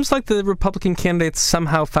it seems like the Republican candidates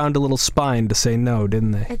somehow found a little spine to say no,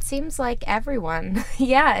 didn't they? It seems like everyone.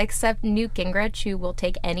 Yeah, except Newt Gingrich, who will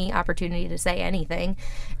take any opportunity to say anything,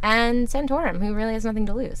 and Santorum, who really has nothing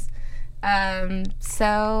to lose.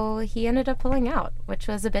 So he ended up pulling out, which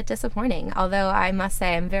was a bit disappointing. Although I must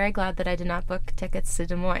say, I'm very glad that I did not book tickets to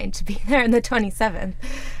Des Moines to be there on the 27th.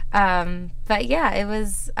 But yeah,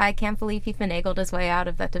 I can't believe he finagled his way out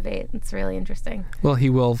of that debate. It's really interesting. Well,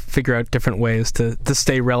 he will figure out different ways to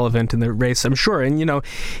stay relevant in the race, I'm sure. And,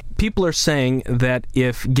 people are saying that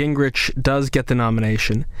if Gingrich does get the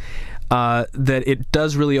nomination, that it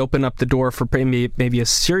does really open up the door for maybe a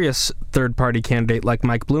serious third-party candidate like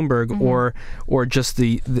Mike Bloomberg, mm-hmm. or just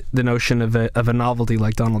the notion of a novelty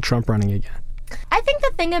like Donald Trump running again. I think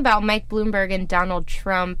the thing about Mike Bloomberg and Donald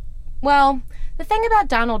Trump, well, the thing about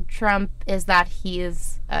Donald Trump is that he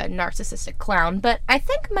is a narcissistic clown. But I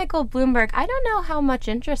think Michael Bloomberg, I don't know how much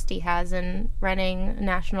interest he has in running a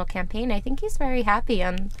national campaign. I think he's very happy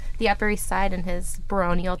on the Upper East Side in his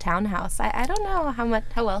baronial townhouse. I don't know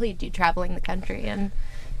how well he'd do traveling the country and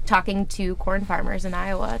talking to corn farmers in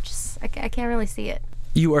Iowa. I can't really see it.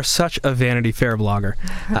 You are such a Vanity Fair blogger.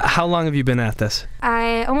 How long have you been at this?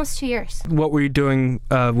 Almost 2 years. What were you doing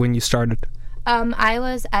when you started? I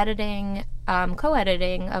was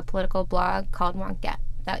co-editing a political blog called Wonkette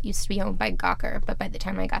that used to be owned by Gawker, but by the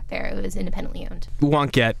time I got there, it was independently owned.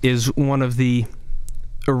 Wonkette is one of the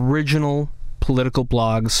original political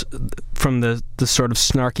blogs from the sort of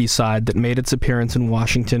snarky side that made its appearance in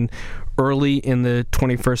Washington early in the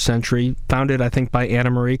 21st century, founded, I think, by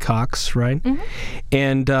Anna Marie Cox, right? Mm-hmm.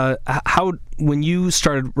 And when you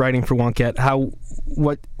started writing for Wonkette,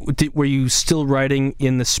 were you still writing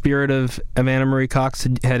in the spirit of Anna Marie Cox?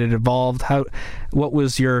 Had it evolved? What were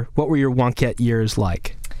your Wonkette years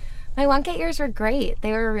like? My Wonkette years were great.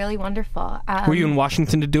 They were really wonderful. Were you in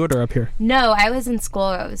Washington to do it or up here? No, I was in school.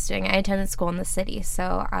 I attended school in the city,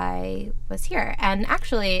 so I was here. And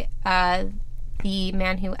actually, the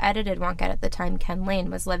man who edited Wonkette at the time, Ken Lane,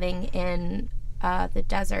 was living in the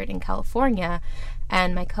desert in California,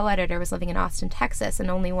 and my co-editor was living in Austin, Texas, and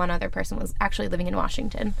only one other person was actually living in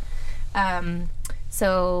Washington.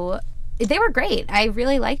 So they were great. I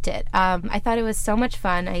really liked it. I thought it was so much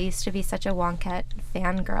fun. I used to be such a Wonkette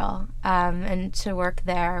fangirl, and to work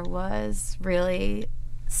there was really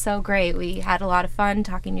so great. We had a lot of fun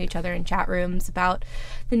talking to each other in chat rooms about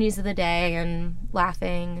the news of the day and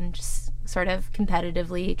laughing and just sort of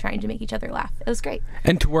competitively trying to make each other laugh. It was great.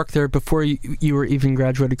 And to work there before you were even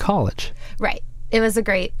graduated college. Right. It was a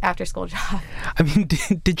great after-school job. I mean,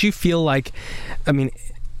 did you feel like,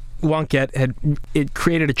 Wonkette it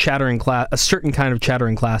created a certain kind of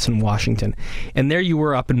chattering class in Washington, and there you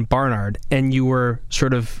were up in Barnard, and you were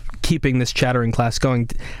sort of keeping this chattering class going.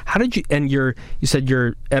 How did you? And you said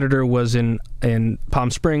your editor was in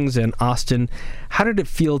Palm Springs and Austin. How did it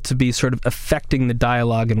feel to be sort of affecting the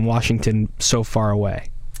dialogue in Washington so far away?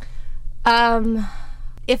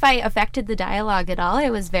 If I affected the dialogue at all,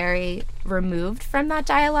 I was very removed from that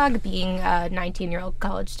dialogue, being a 19-year-old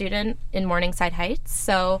college student in Morningside Heights.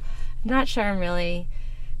 So I'm not sure I'm really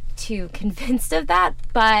too convinced of that,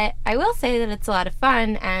 but I will say that it's a lot of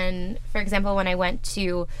fun. And for example, when I went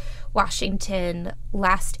to Washington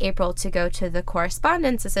last April to go to the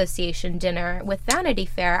Correspondents Association dinner with Vanity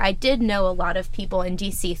Fair, I did know a lot of people in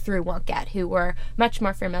DC through Wonkette who were much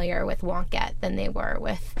more familiar with Wonkette than they were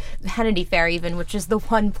with Vanity Fair even, which is the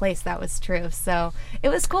one place that was true. So it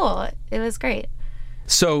was cool. It was great.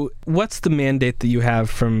 So what's the mandate that you have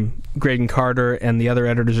from Graydon Carter and the other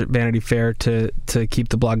editors at Vanity Fair to keep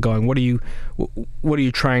the blog going? What are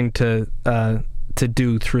you trying to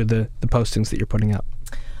do through the postings that you're putting up?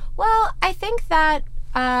 Well, I think that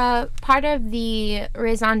part of the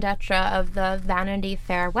raison d'etre of the Vanity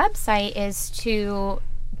Fair website is to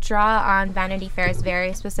draw on Vanity Fair's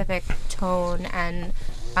very specific tone and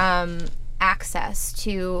access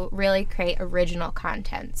to really create original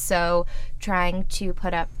content. So trying to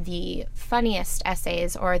put up the funniest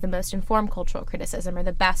essays or the most informed cultural criticism or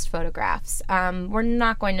the best photographs. We're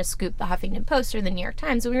not going to scoop the Huffington Post or the New York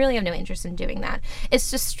Times. We really have no interest in doing that.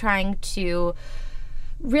 It's just trying to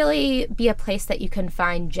really be a place that you can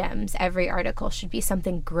find gems. Every article should be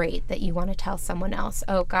something great that you want to tell someone else,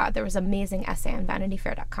 oh God, there was an amazing essay on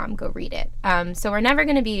VanityFair.com, go read it. So we're never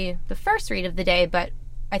going to be the first read of the day, but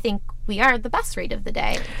I think we are the best read of the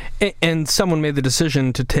day. And someone made the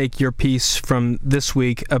decision to take your piece from this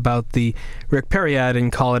week about the Rick Perry ad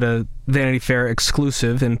and call it a Vanity Fair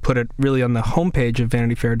exclusive and put it really on the homepage of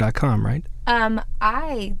VanityFair.com, right?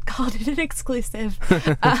 I called it an exclusive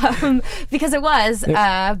because it was,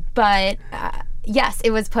 but yes,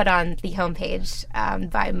 it was put on the homepage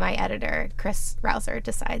by my editor. Chris Rouser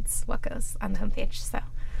decides what goes on the homepage, so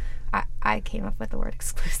I came up with the word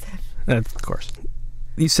exclusive. Of course.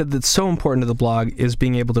 You said that so important to the blog is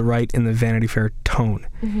being able to write in the Vanity Fair tone.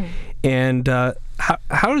 Mm-hmm. And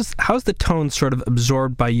how's the tone sort of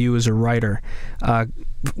absorbed by you as a writer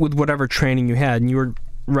with whatever training you had? And you were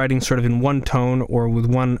writing sort of in one tone or with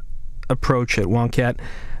one approach at Wonkette.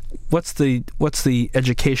 What's the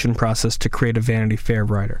education process to create a Vanity Fair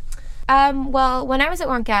writer? Well, when I was at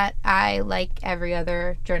Wonkette, I, like every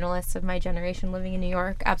other journalist of my generation living in New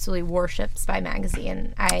York, absolutely worshipped Spy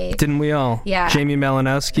Magazine. Didn't we all? Yeah. Jamie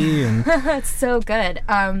Malinowski. And it's so good.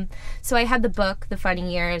 So I had the book, The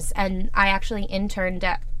Funny Years, and I actually interned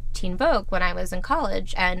at Teen Vogue when I was in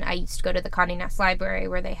college, and I used to go to the Condé Nast Library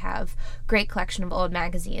where they have great collection of old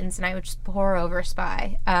magazines, and I would just pore over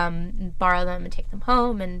Spy, borrow them and take them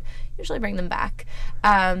home, and usually bring them back.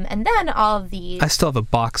 And then all of the... I still have a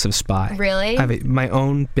box of Spy. Really? I have my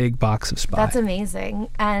own big box of Spy. That's amazing.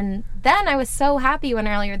 And then I was so happy when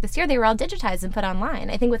earlier this year they were all digitized and put online.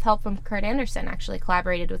 I think with help from Kurt Anderson, actually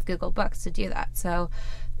collaborated with Google Books to do that. So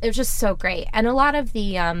it was just so great. And a lot of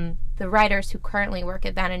the writers who currently work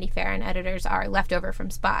at Vanity Fair and editors are left over from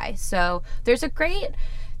Spy. So there's a great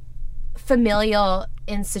familial,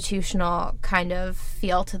 institutional kind of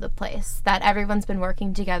feel to the place, that everyone's been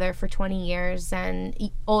working together for 20 years, and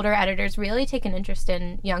older editors really take an interest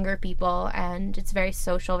in younger people, and it's a very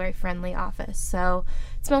social, very friendly office. So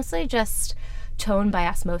it's mostly just tone by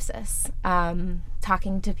osmosis,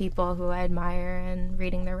 talking to people who I admire and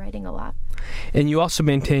reading their writing a lot. And you also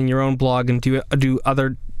maintain your own blog and do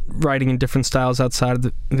other writing in different styles outside of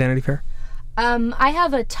the Vanity Fair? I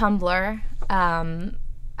have a Tumblr.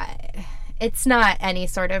 It's not any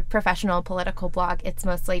sort of professional political blog. It's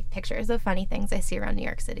mostly pictures of funny things I see around New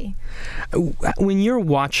York City. When you're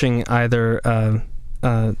watching either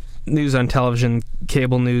news on television,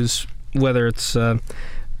 cable news, whether it's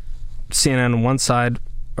CNN on one side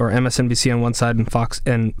or MSNBC on one side and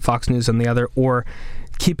Fox News on the other, or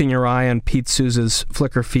keeping your eye on Pete Souza's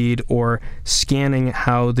Flickr feed, or scanning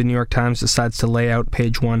how the New York Times decides to lay out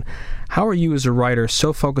page one, how are you as a writer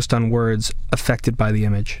so focused on words affected by the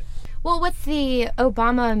image? Well, with the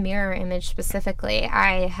Obama mirror image specifically,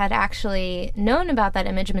 I had actually known about that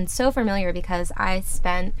image and been so familiar because I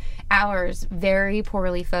spent hours very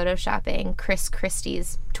poorly photoshopping Chris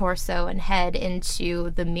Christie's torso and head into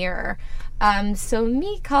the mirror. So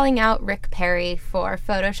me calling out Rick Perry for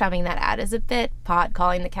photoshopping that ad is a bit pot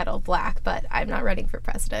calling the kettle black, but I'm not running for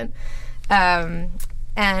president.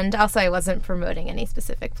 And also I wasn't promoting any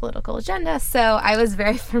specific political agenda, so I was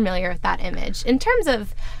very familiar with that image. In terms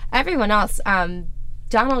of everyone else,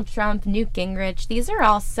 Donald Trump, Newt Gingrich, these are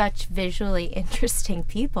all such visually interesting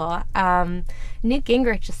people. Newt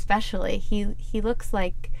Gingrich especially, he looks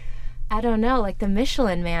like, I don't know, like the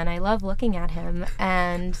Michelin Man. I love looking at him.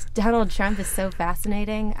 And Donald Trump is so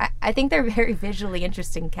fascinating. I think they're very visually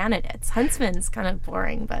interesting candidates. Huntsman's kind of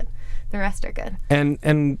boring, but the rest are good. And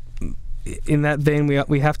in that vein,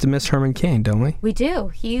 we have to miss Herman Cain, don't we? We do.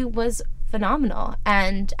 He was phenomenal.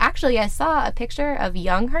 And actually, I saw a picture of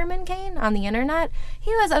young Herman Cain on the internet.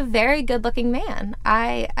 He was a very good-looking man.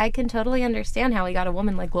 I can totally understand how he got a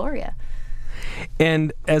woman like Gloria.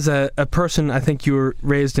 And as a person, I think you were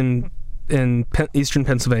raised in eastern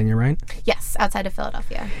Pennsylvania, right? Yes, outside of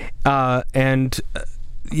Philadelphia.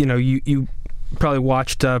 You probably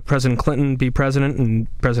watched President Clinton be president and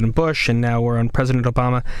President Bush, and now we're on President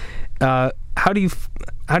Obama. How do you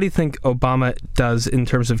think Obama does in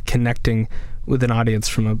terms of connecting with an audience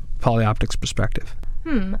from a polyoptics perspective?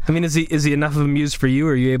 I mean, is he enough of a muse for you?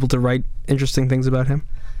 Are you able to write interesting things about him?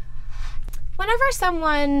 Whenever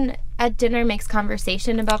someone at dinner makes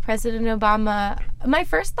conversation about President Obama, my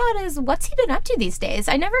first thought is, what's he been up to these days?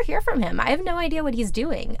 I never hear from him. I have no idea what he's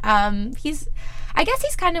doing. I guess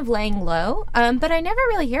he's kind of laying low, but I never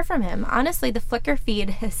really hear from him. Honestly, the Flickr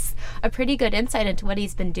feed is a pretty good insight into what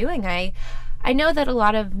he's been doing. I know that a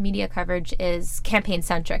lot of media coverage is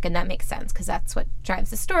campaign-centric, and that makes sense because that's what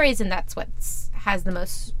drives the stories and that's what has the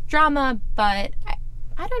most drama, but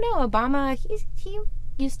I don't know. Obama, he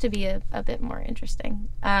used to be a bit more interesting.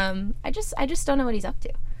 I just don't know what he's up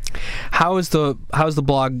to. How is the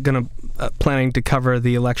blog planning to cover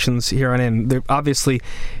the elections here on in? Obviously,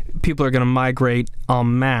 people are going to migrate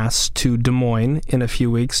en masse to Des Moines in a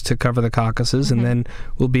few weeks to cover the caucuses, and then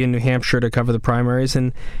we'll be in New Hampshire to cover the primaries.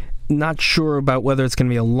 And not sure about whether it's going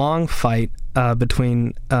to be a long fight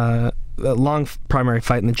between a long primary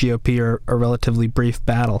fight in the GOP or a relatively brief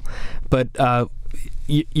battle. But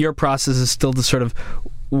your process is still to sort of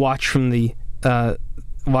watch from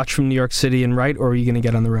New York City and write, or are you going to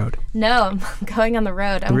get on the road? No, I'm going on the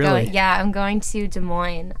road. Really? I'm going to Des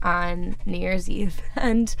Moines on New Year's Eve,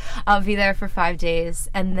 and I'll be there for 5 days,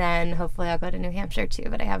 and then hopefully I'll go to New Hampshire too,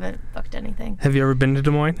 but I haven't booked anything. Have you ever been to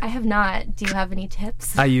Des Moines? I have not. Do you have any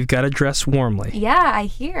tips? You've got to dress warmly. Yeah, I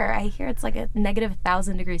hear it's like a negative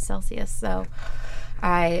 1,000 degrees Celsius, so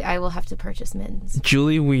I will have to purchase mittens.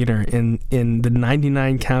 Julie Weiner in the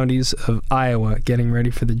 99 counties of Iowa getting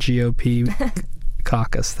ready for the GOP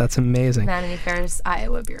caucus. That's amazing. Vanity Fair's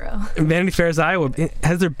Iowa Bureau. Vanity Fair's Iowa.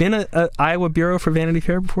 Has there been a Iowa Bureau for Vanity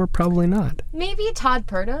Fair before? Probably not. Maybe Todd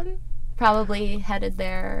Purdom probably headed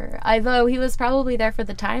there, although he was probably there for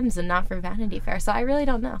the Times and not for Vanity Fair, so I really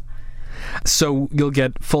don't know. So you'll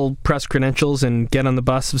get full press credentials and get on the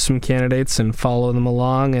bus of some candidates and follow them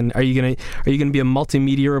along. And are you gonna be a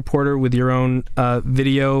multimedia reporter with your own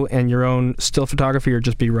video and your own still photography, or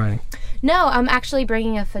just be writing? No, I'm actually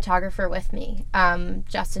bringing a photographer with me,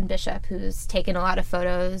 Justin Bishop, who's taken a lot of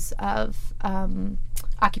photos of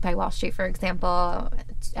Occupy Wall Street, for example,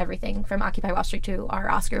 everything from Occupy Wall Street to our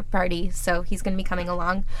Oscar party. So he's going to be coming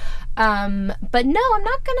along. But no, I'm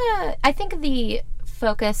not going to. I think the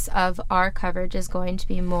focus of our coverage is going to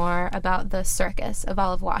be more about the circus of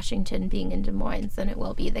all of Washington being in Des Moines than it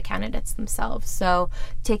will be the candidates themselves. So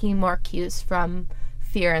taking more cues from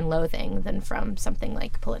Fear and Loathing than from something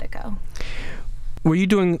like Politico. Were you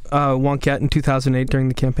doing Wonkette in 2008 during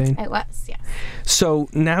the campaign? I was, yes. So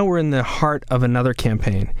now we're in the heart of another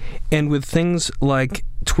campaign. And with things like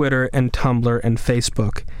Twitter and Tumblr and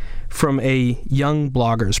Facebook, from a young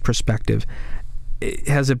blogger's perspective,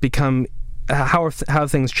 has it become, how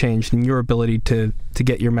have things changed in your ability to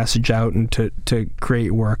get your message out and to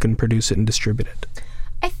create work and produce it and distribute it?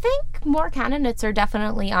 I think more candidates are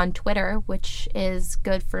definitely on Twitter, which is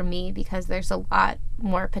good for me because there's a lot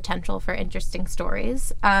more potential for interesting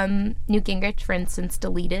stories. Newt Gingrich, for instance,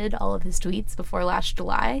 deleted all of his tweets before last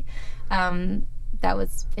July. That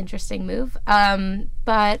was an interesting move.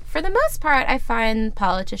 But for the most part, I find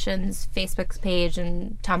politicians' Facebook's page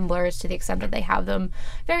and Tumblrs, to the extent that they have them,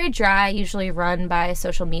 very dry, usually run by a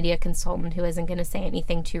social media consultant who isn't going to say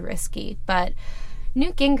anything too risky. But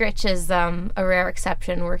Newt Gingrich is a rare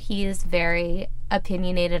exception where he is very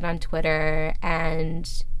opinionated on Twitter,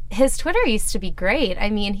 and his Twitter used to be great. I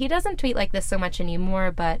mean, he doesn't tweet like this so much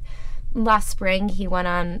anymore, but last spring he went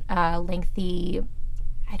on lengthy,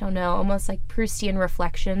 I don't know, almost like Proustian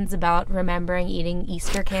reflections about remembering eating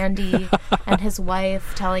Easter candy and his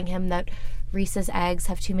wife telling him that Reese's eggs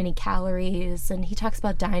have too many calories, and he talks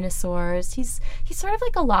about dinosaurs. He's sort of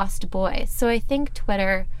like a lost boy. So I think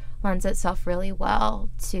Twitter lends itself really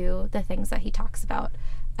well to the things that he talks about.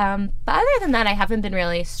 But other than that, I haven't been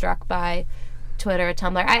really struck by Twitter or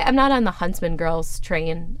Tumblr. I'm not on the Huntsman Girls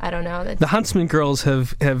train. I don't know. The Huntsman Girls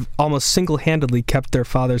have almost single-handedly kept their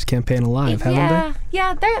father's campain alive, haven't they?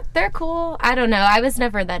 Yeah, they're cool. I don't know. I was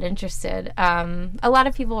never that interested. A lot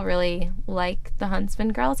of people really like the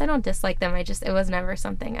Huntsman Girls. I don't dislike them. It was never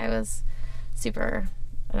something I was super,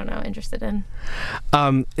 I don't know, interested in.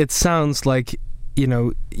 It sounds like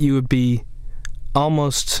you would be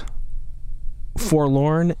almost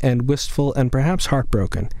forlorn and wistful and perhaps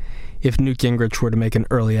heartbroken if Newt Gingrich were to make an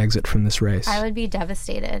early exit from this race. I would be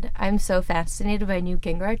devastated. I'm so fascinated by Newt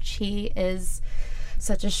Gingrich. He is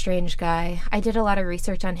such a strange guy. I did a lot of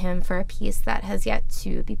research on him for a piece that has yet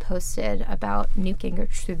to be posted about Newt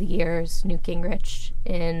Gingrich through the years. Newt Gingrich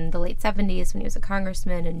in the late 70s when he was a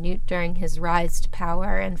congressman, and Newt during his rise to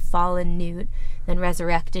power, and fallen Newt, then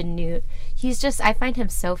resurrected Newt. I find him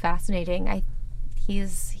so fascinating. He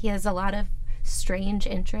has a lot of strange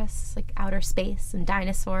interests, like outer space and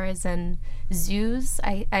dinosaurs and zoos.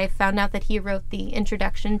 I found out that he wrote the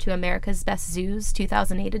introduction to America's Best Zoos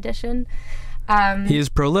 2008 edition. He is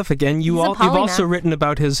prolific, and you've also written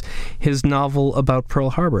about his novel about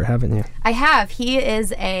Pearl Harbor, haven't you? I have. He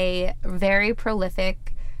is a very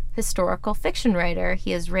prolific historical fiction writer.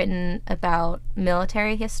 He has written about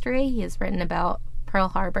military history. He has written about Pearl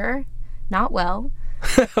Harbor. Not well.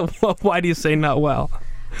 Why do you say not well?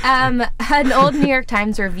 An old New York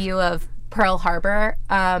Times review of Pearl Harbor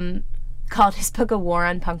called his book A War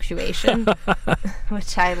on Punctuation,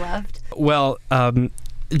 which I loved. Well,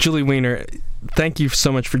 Julie Wiener, thank you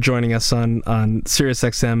so much for joining us on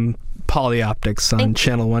SiriusXM Polyoptics on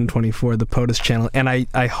Channel 124, the POTUS channel. And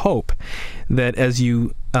I hope that as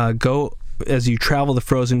you travel the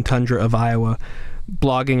frozen tundra of Iowa,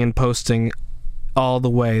 blogging and posting all the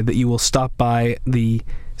way, that you will stop by the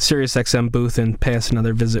SiriusXM booth and pay us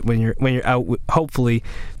another visit when you're out, hopefully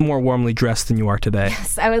more warmly dressed than you are today.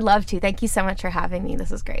 Yes, I would love to. Thank you so much for having me.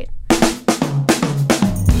 This is great.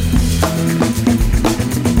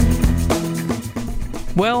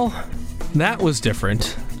 Well, that was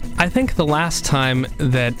different. I think the last time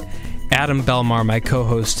that Adam Belmar, my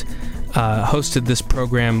co-host, hosted this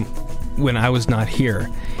program when I was not here,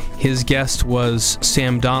 his guest was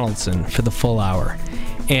Sam Donaldson for the full hour.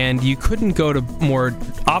 And you couldn't go to more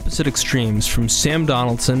opposite extremes from Sam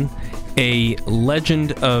Donaldson, a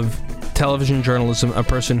legend of television journalism, a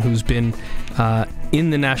person who's been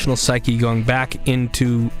in the national psyche going back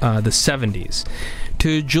into the 70s,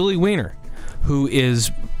 to Julie Wiener, who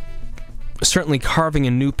is certainly carving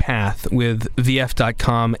a new path with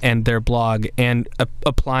VF.com and their blog, and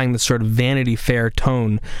applying the sort of Vanity Fair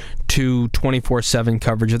tone to 24/7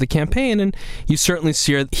 coverage of the campaign, and you certainly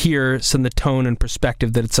hear some of the tone and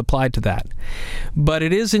perspective that it's applied to that. But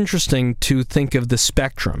it is interesting to think of the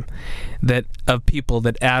spectrum of people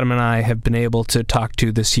that Adam and I have been able to talk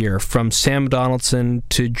to this year, from Sam Donaldson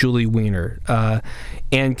to Julie Weiner,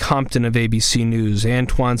 Ann Compton of ABC News,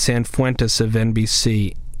 Antoine Sanfuentes of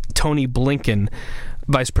NBC, Tony Blinken,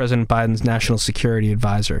 Vice President Biden's national security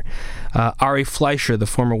advisor, Ari Fleischer, the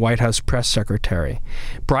former White House press secretary,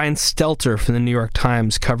 Brian Stelter from the New York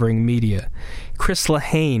Times covering media, Chris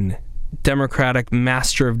Lehane, Democratic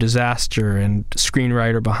master of disaster and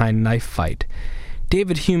screenwriter behind Knife Fight,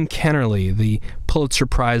 David Hume Kennerly, the Pulitzer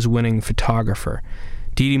Prize-winning photographer,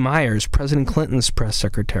 Dee Dee Myers, President Clinton's press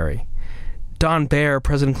secretary, Don Baer,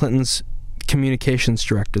 President Clinton's communications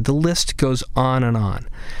director. The list goes on and on.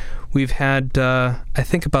 We've had, I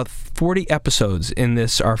think, about 40 episodes in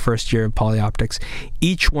this, our first year of Polyoptics.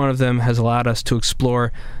 Each one of them has allowed us to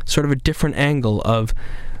explore sort of a different angle of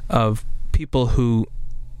people who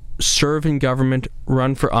serve in government,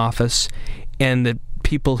 run for office, and the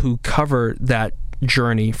people who cover that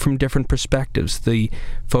journey from different perspectives. The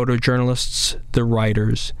photojournalists, the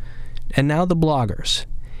writers, and now the bloggers.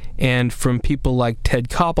 And from people like Ted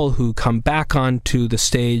Koppel, who come back onto the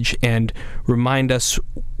stage and remind us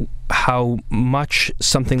how much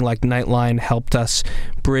something like Nightline helped us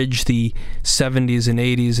bridge the 70s and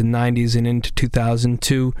 80s and 90s and into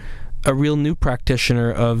 2002, a real new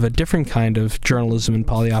practitioner of a different kind of journalism and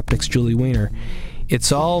polyoptics, Julie Weiner.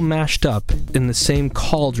 It's all mashed up in the same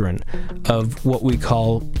cauldron of what we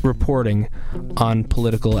call reporting on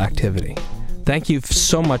political activity. Thank you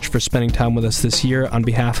so much for spending time with us this year. On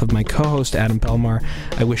behalf of my co-host, Adam Belmar,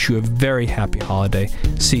 I wish you a very happy holiday.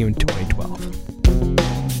 See you in 2012.